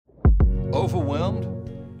Overwhelmed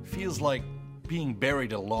feels like being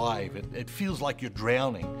buried alive. It feels like you're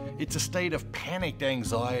drowning. It's a state of panicked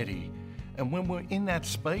anxiety. And when we're in that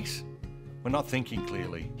space, we're not thinking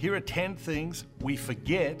clearly. Here are 10 things we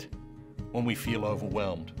forget when we feel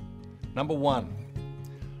overwhelmed. Number 1,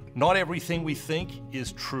 not everything we think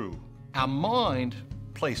is true. Our mind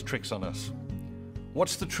plays tricks on us.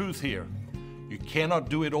 What's the truth here? You cannot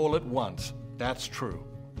do it all at once. That's true.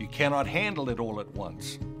 You cannot handle it all at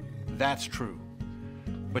once. That's true.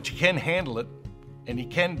 But you can handle it, and you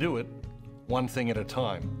can do it one thing at a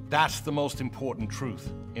time. That's the most important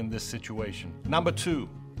truth in this situation. Number 2,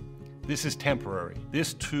 this is temporary.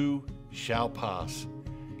 This too shall pass.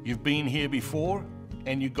 You've been here before,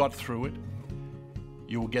 and you got through it.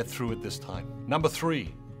 You will get through it this time. Number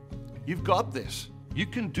 3, you've got this. You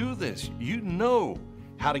can do this. You know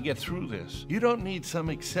how to get through this. You don't need some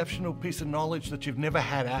exceptional piece of knowledge that you've never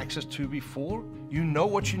had access to before. You know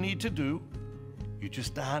what you need to do. You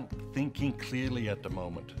just aren't thinking clearly at the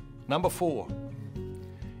moment. Number 4,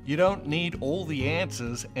 you don't need all the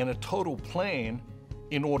answers and a total plan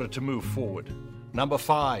in order to move forward. Number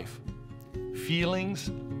 5,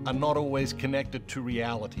 feelings are not always connected to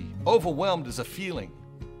reality. Overwhelmed is a feeling,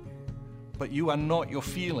 but you are not your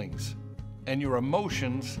feelings, and your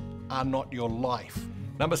emotions are not your life.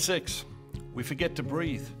 Number 6, we forget to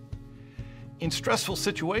breathe. In stressful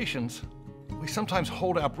situations, we sometimes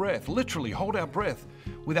hold our breath, literally hold our breath,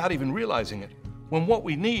 without even realizing it, when what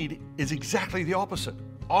we need is exactly the opposite.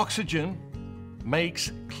 Oxygen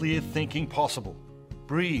makes clear thinking possible.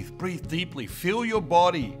 Breathe deeply. Fill your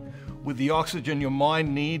body with the oxygen your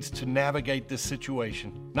mind needs to navigate this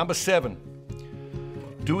situation. Number 7,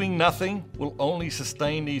 doing nothing will only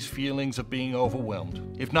sustain these feelings of being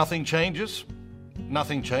overwhelmed. If nothing changes,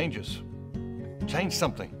 nothing changes. Change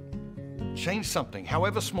something. Change something,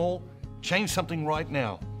 however small. Change something right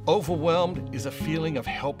now. Overwhelmed is a feeling of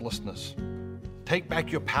helplessness. Take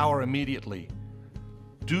back your power immediately.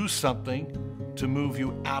 Do something to move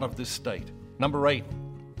you out of this state. Number 8,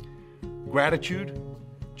 gratitude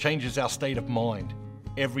changes our state of mind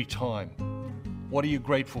every time. What are you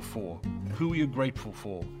grateful for? Who are you grateful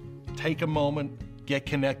for? Take a moment, get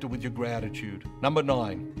connected with your gratitude. Number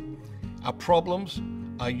 9, our problems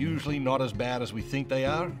are usually not as bad as we think they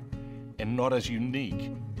are, and not as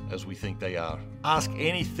unique as we think they are. Ask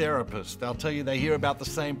any therapist. They'll tell you they hear about the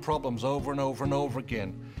same problems over and over and over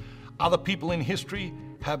again. Other people in history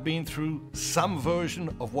have been through some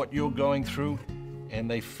version of what you're going through,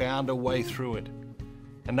 and they found a way through it.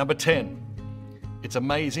 And number 10, it's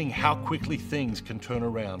amazing how quickly things can turn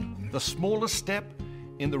around. The smallest step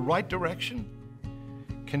in the right direction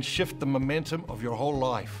can shift the momentum of your whole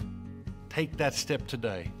life. Take that step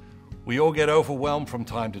today. We all get overwhelmed from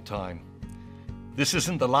time to time. This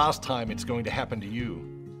isn't the last time it's going to happen to you,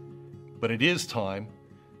 but it is time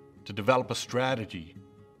to develop a strategy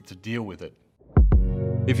to deal with it.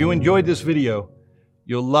 If you enjoyed this video,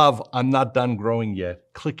 you'll love I'm Not Done Growing Yet.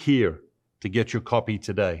 Click here to get your copy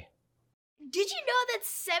today. Did you know that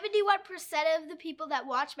 71% of the people that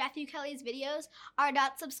watch Matthew Kelly's videos are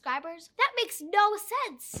not subscribers? That makes no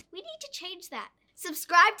sense. We need to change that.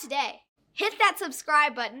 Subscribe today. Hit that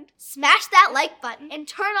subscribe button, smash that like button, and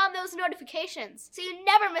turn on those notifications so you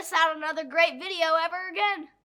never miss out on another great video ever again.